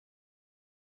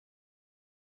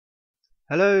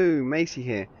Hello, Macey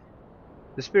here.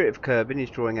 The Spirit of Kerbin is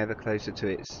drawing ever closer to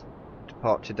its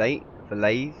departure date for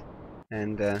Laythe,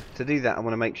 and to do that I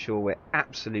want to make sure we're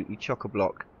absolutely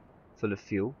chock-a-block full of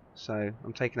fuel. So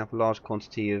I'm taking up a large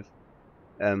quantity of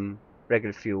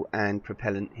regular fuel and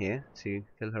propellant here to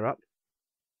fill her up.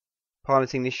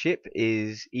 Piloting this ship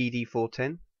is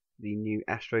ED-410, the new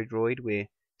astro droid we're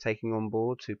taking on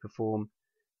board to perform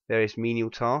various menial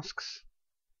tasks.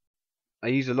 I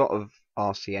use a lot of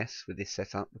RCS with this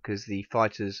setup because the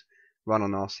fighters run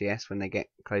on RCS when they get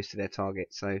close to their target,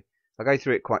 so I go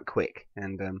through it quite quick,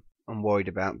 and I'm worried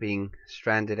about being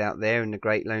stranded out there in the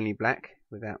great lonely black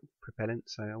without propellant,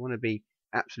 so I want to be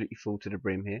absolutely full to the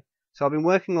brim here. So I've been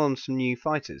working on some new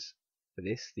fighters for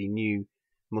this, the new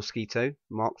Mosquito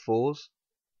Mark IVs,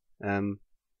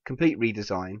 complete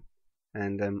redesign,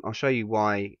 and I'll show you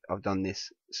why I've done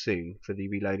this soon for the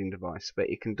reloading device. But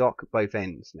it can dock at both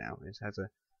ends now. It has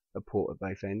a port at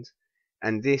both ends,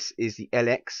 and this is the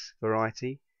LX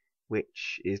variety,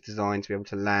 which is designed to be able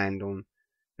to land on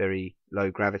very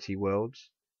low gravity worlds,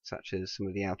 such as some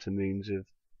of the outer moons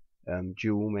of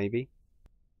Jewel maybe.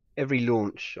 Every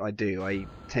launch I do, I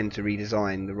tend to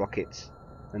redesign the rockets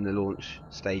and the launch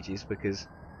stages because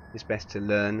it's best to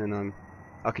learn, and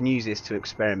I can use this to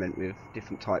experiment with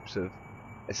different types of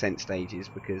ascent stages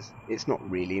because it's not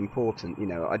really important, you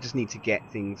know, I just need to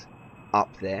get things up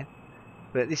there.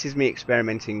 But this is me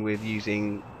experimenting with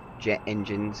using jet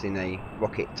engines in a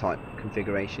rocket type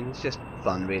configuration. It's just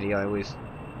fun really. I always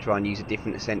try and use a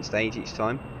different ascent stage each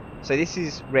time. So this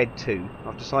is Red 2.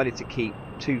 I've decided to keep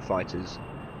 2 fighters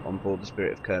on board the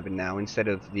Spirit of Kerbin now instead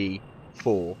of the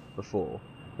 4 before,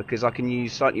 because I can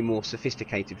use slightly more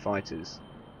sophisticated fighters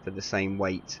for the same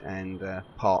weight and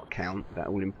part count, that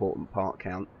all important part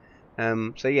count.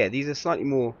 So yeah, these are slightly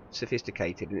more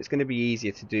sophisticated, and it's going to be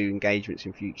easier to do engagements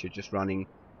in future just running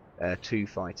 2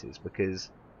 fighters, because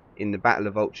in the Battle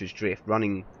of Vulture's Drift,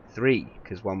 running 3,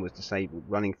 because 1 was disabled,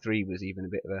 running 3 was even a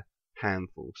bit of a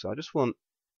handful. So I just want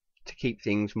to keep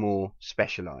things more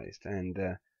specialised,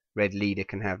 and Red Leader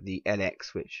can have the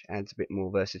LX, which adds a bit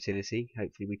more versatility.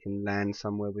 Hopefully we can land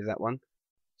somewhere with that one.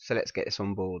 So let's get this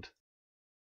on board.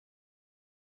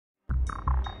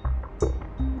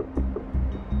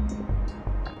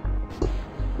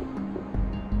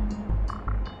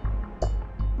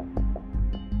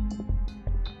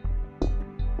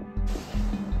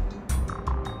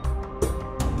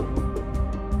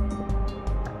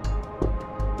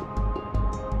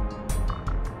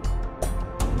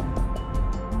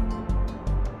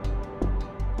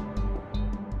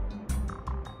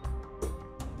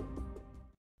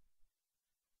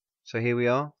 So here we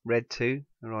are, Red 2,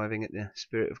 arriving at the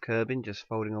Spirit of Kerbin, just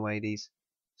folding away these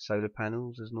solar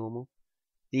panels as normal.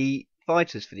 The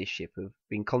fighters for this ship have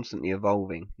been constantly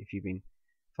evolving, if you've been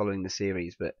following the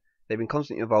series, but they've been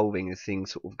constantly evolving as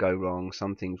things sort of go wrong.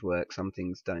 Some things work, some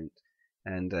things don't.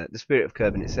 And the Spirit of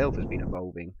Kerbin itself has been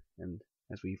evolving, and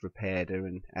as we've repaired her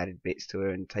and added bits to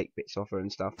her and take bits off her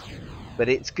and stuff. But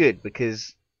it's good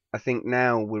because I think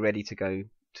now we're ready to go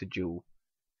to Jewel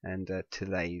and to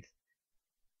Laythe.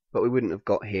 But we wouldn't have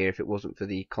got here if it wasn't for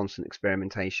the constant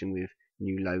experimentation with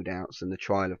new loadouts and the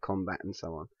trial of combat and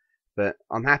so on. But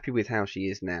I'm happy with how she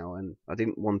is now, and I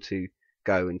didn't want to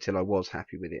go until I was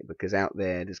happy with it, because out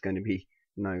there's going to be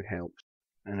no help,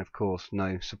 and of course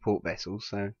no support vessels.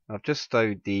 So I've just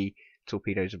stowed the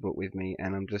torpedoes I brought with me,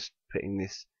 and I'm just putting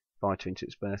this fighter into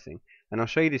its berthing. And I'll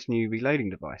show you this new reloading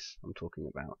device I'm talking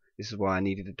about. This is why I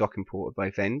needed a docking port at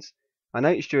both ends. I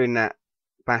noticed during that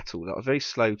battle that I was very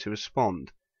slow to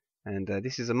respond, and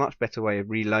this is a much better way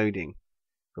of reloading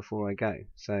before I go.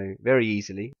 So very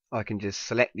easily I can just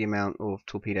select the amount of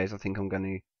torpedoes I think I'm going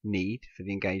to need for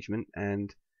the engagement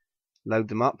and load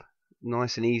them up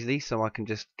nice and easily, so I can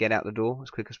just get out the door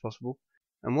as quick as possible.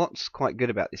 And what's quite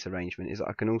good about this arrangement is that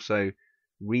I can also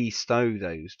re-stow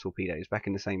those torpedoes back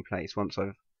in the same place once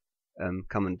I've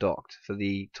come and docked for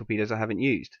the torpedoes I haven't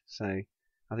used. So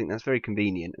I think that's very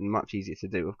convenient and much easier to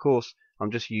do. Of course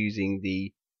I'm just using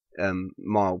the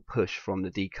mild push from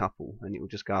the decouple, and it will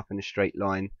just go up in a straight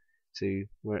line to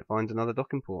where it finds another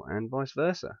docking port, and vice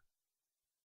versa.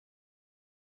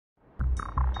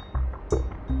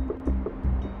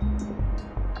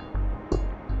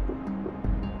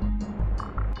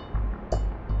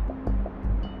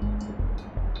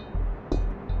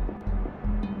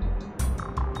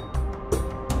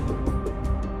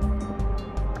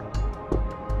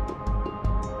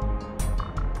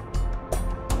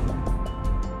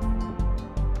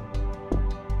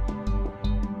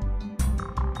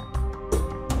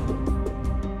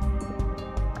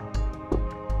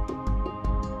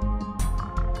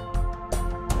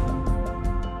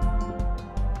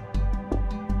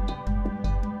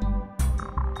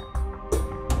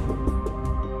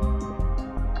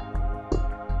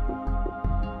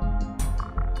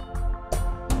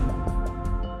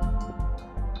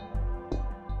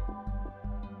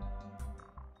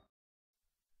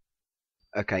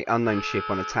 Okay, unknown ship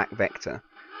on attack vector.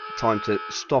 Time to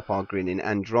stop our grinning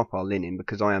and drop our linen,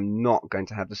 because I am not going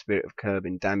to have the Spirit of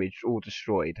Kerbin damaged or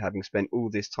destroyed, having spent all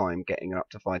this time getting her up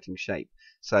to fighting shape.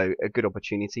 So a good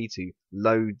opportunity to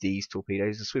load these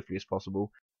torpedoes as swiftly as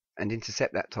possible and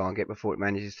intercept that target before it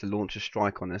manages to launch a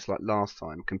strike on us like last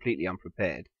time, completely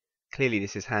unprepared. Clearly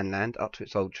this is Hanland, up to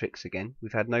its old tricks again.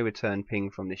 We've had no return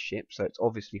ping from this ship, so it's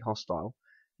obviously hostile.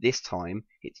 This time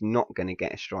it's not going to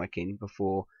get a strike in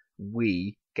before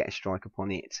we get a strike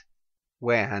upon it.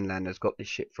 Where Hanland has got this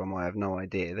ship from, I have no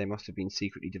idea. They must have been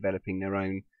secretly developing their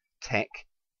own tech,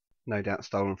 no doubt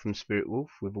stolen from Spiritwolf,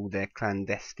 with all their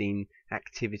clandestine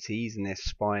activities and their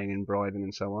spying and bribing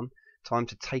and so on. Time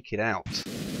to take it out.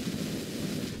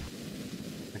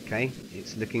 Okay,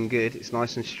 it's looking good. It's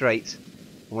nice and straight.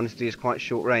 I wanted to do this quite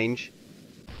short range.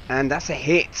 And that's a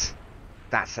hit!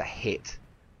 That's a hit.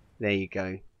 There you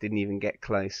go. Didn't even get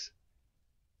close.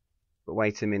 But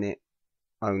wait a minute.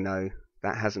 Oh no,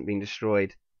 that hasn't been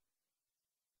destroyed.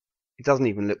 It doesn't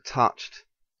even look touched.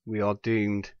 We are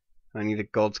doomed. Only the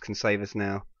gods can save us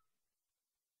now.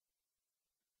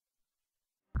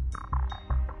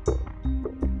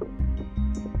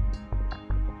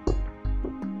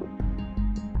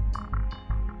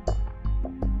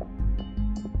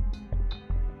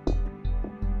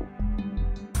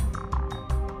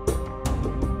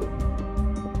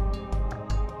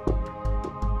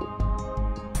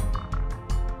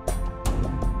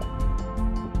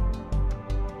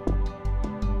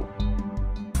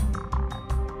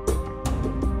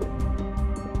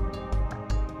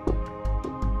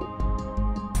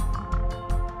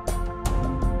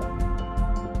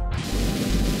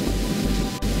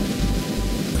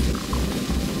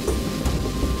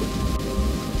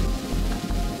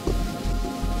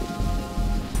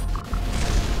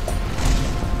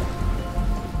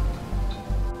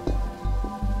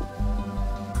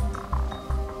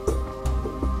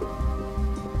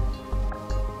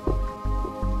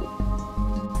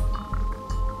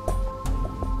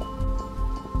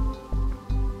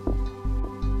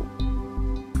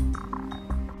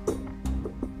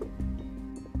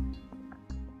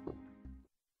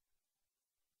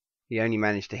 He only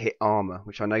managed to hit armour,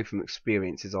 which I know from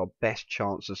experience is our best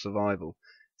chance of survival.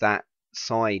 That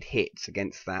side hits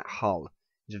against that hull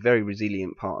is a very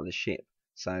resilient part of the ship.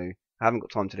 So I haven't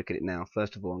got time to look at it now.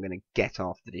 First of all, I'm going to get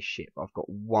after this ship. I've got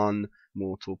one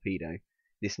more torpedo.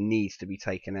 This needs to be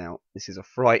taken out. This is a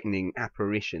frightening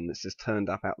apparition that's just turned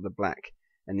up out of the black,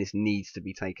 and this needs to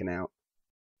be taken out.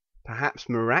 Perhaps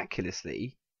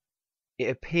miraculously, it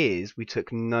appears we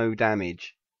took no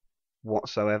damage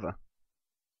whatsoever.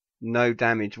 No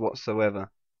damage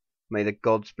whatsoever. May the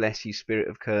gods bless you, Spirit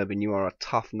of Kerbin. You are a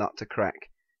tough nut to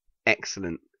crack.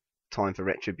 Excellent. Time for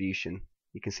retribution.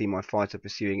 You can see my fighter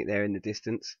pursuing it there in the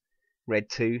distance.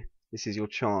 Red 2, this is your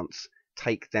chance.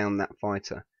 Take down that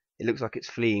fighter. It looks like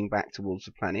it's fleeing back towards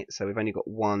the planet, so we've only got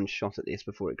one shot at this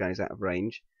before it goes out of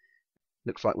range.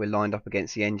 Looks like we're lined up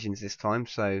against the engines this time,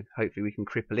 so hopefully we can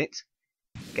cripple it.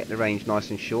 Get the range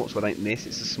nice and short so I don't miss.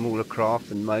 It's a smaller craft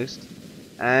than most.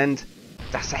 And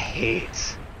that's a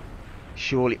hit.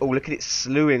 Surely. Oh, look at it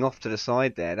slewing off to the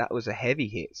side there. That was a heavy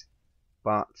hit.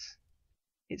 But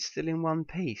it's still in one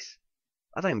piece.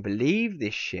 I don't believe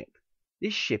this ship.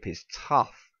 This ship is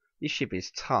tough. This ship is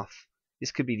tough.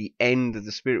 This could be the end of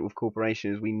the Spiritwolf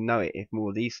Corporation as we know it if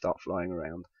more of these start flying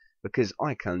around. Because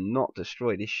I cannot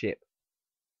destroy this ship.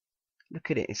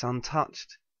 Look at it. It's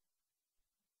untouched.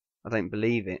 I don't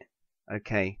believe it.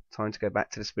 Okay, time to go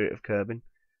back to the Spirit of Kerbin.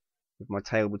 With my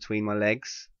tail between my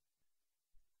legs.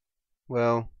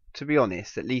 Well, to be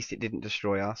honest, at least it didn't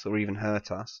destroy us or even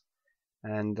hurt us,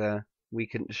 and we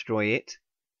couldn't destroy it,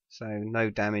 so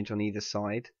no damage on either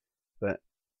side. But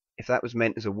if that was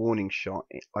meant as a warning shot,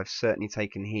 I've certainly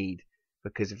taken heed,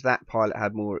 because if that pilot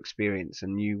had more experience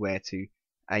and knew where to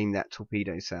aim that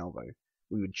torpedo salvo,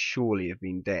 we would surely have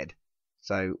been dead.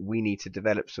 So we need to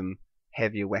develop some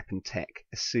heavier weapon tech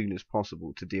as soon as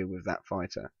possible to deal with that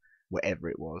fighter, whatever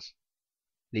it was.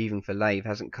 Leaving for Laythe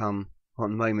hasn't come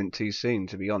one moment too soon,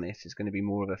 to be honest. It's going to be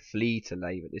more of a flee to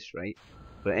Laythe at this rate.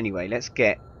 But anyway, let's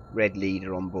get Red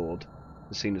Leader on board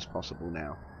as soon as possible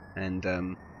now.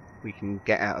 And we can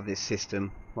get out of this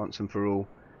system once and for all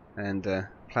and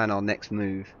plan our next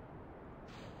move.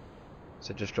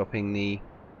 So just dropping the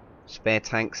spare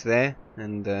tanks there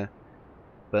and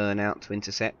burn out to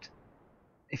intercept.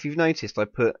 If you've noticed, I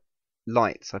put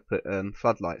lights,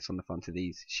 floodlights on the front of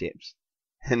these ships.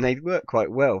 And they work quite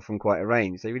well from quite a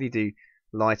range. They really do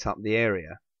light up the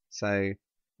area. So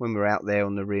when we're out there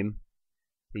on the rim,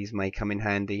 these may come in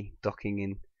handy, docking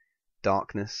in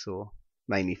darkness, or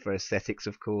mainly for aesthetics,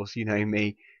 of course. You know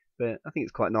me. but I think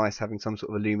it's quite nice having some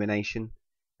sort of illumination.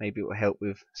 Maybe it will help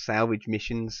with salvage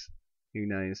missions, who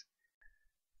knows.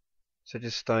 So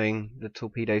just stowing the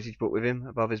torpedoes he's brought with him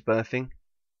above his berthing,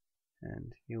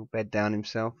 and he'll bed down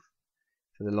himself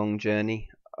for the long journey.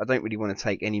 I don't really want to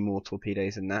take any more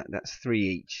torpedoes than that. That's 3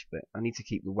 each, but I need to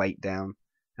keep the weight down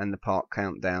and the part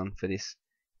count down for this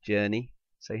journey.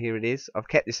 So here it is. I've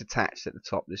kept this attached at the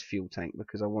top, this fuel tank,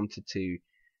 because I wanted to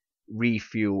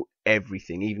refuel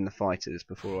everything, even the fighters,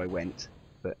 before I went.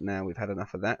 But now we've had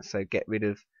enough of that, so get rid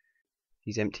of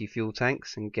these empty fuel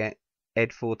tanks and get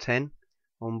Ed 410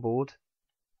 on board.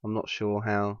 I'm not sure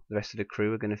how the rest of the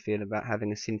crew are going to feel about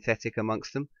having a synthetic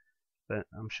amongst them, but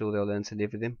I'm sure they'll learn to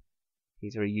live with him.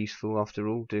 He's very useful after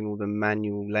all, doing all the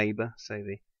manual labour, so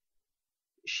the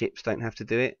ships don't have to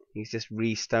do it. He's just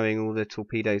re-stowing all the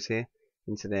torpedoes here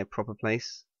into their proper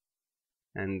place,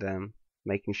 and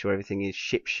making sure everything is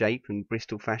ship shape and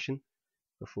Bristol fashion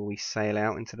before we sail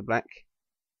out into the black.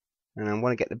 And I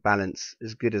want to get the balance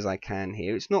as good as I can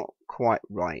here. It's not quite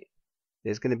right.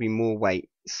 There's going to be more weight,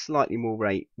 slightly more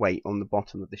weight on the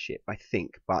bottom of the ship, I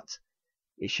think, but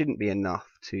it shouldn't be enough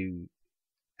to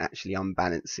actually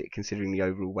unbalance it, considering the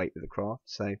overall weight of the craft.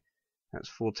 So that's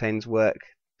 410's work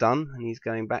done, and he's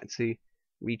going back to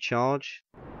recharge.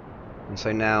 And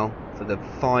so now for the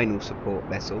final support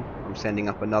vessel, I'm sending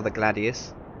up another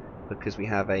Gladius, because we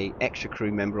have a extra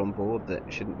crew member on board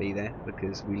that shouldn't be there,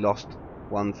 because we lost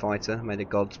one fighter, may the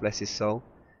gods bless his soul,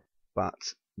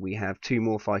 but we have 2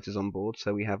 more fighters on board,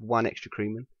 so we have 1 extra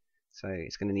crewman, so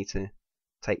it's going to need to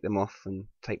take them off and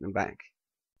take them back.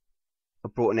 I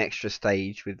brought an extra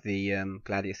stage with the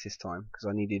Gladius this time, because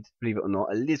I needed, believe it or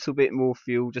not, a little bit more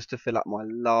fuel just to fill up my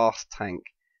last tank,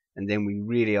 and then we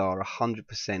really are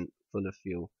 100% full of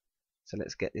fuel. So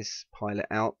let's get this pilot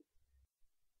out.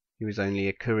 He was only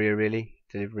a courier really,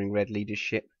 delivering Red Leader's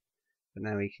ship, but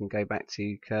now he can go back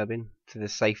to Kerbin, to the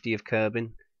safety of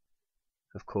Kerbin.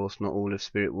 Of course, not all of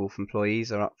Spiritwolf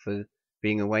employees are up for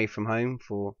being away from home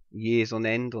for years on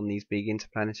end on these big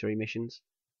interplanetary missions.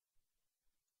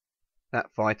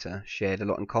 That fighter shared a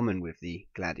lot in common with the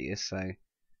Gladius, so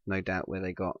no doubt where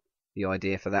they got the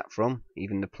idea for that from,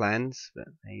 even the plans, but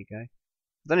there you go.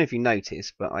 I don't know if you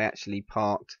noticed, but I actually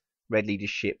parked Red Leader's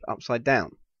ship upside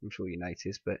down. I'm sure you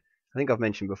noticed, but I think I've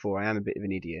mentioned before I am a bit of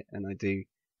an idiot and I do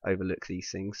overlook these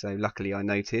things, so luckily I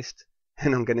noticed,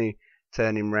 and I'm going to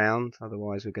turn him round,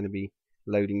 otherwise we're going to be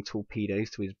loading torpedoes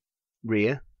to his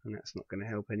rear, and that's not going to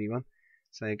help anyone.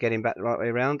 So get him back the right way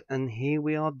around, and here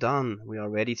we are done. We are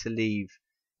ready to leave.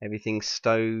 Everything's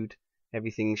stowed,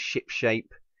 everything's ship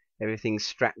shape, everything's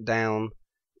strapped down.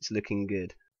 It's looking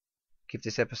good. Give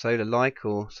this episode a like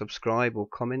or subscribe or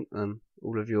comment.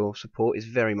 All of your support is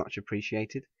very much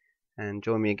appreciated. And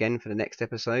join me again for the next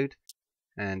episode.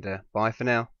 And bye for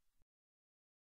now.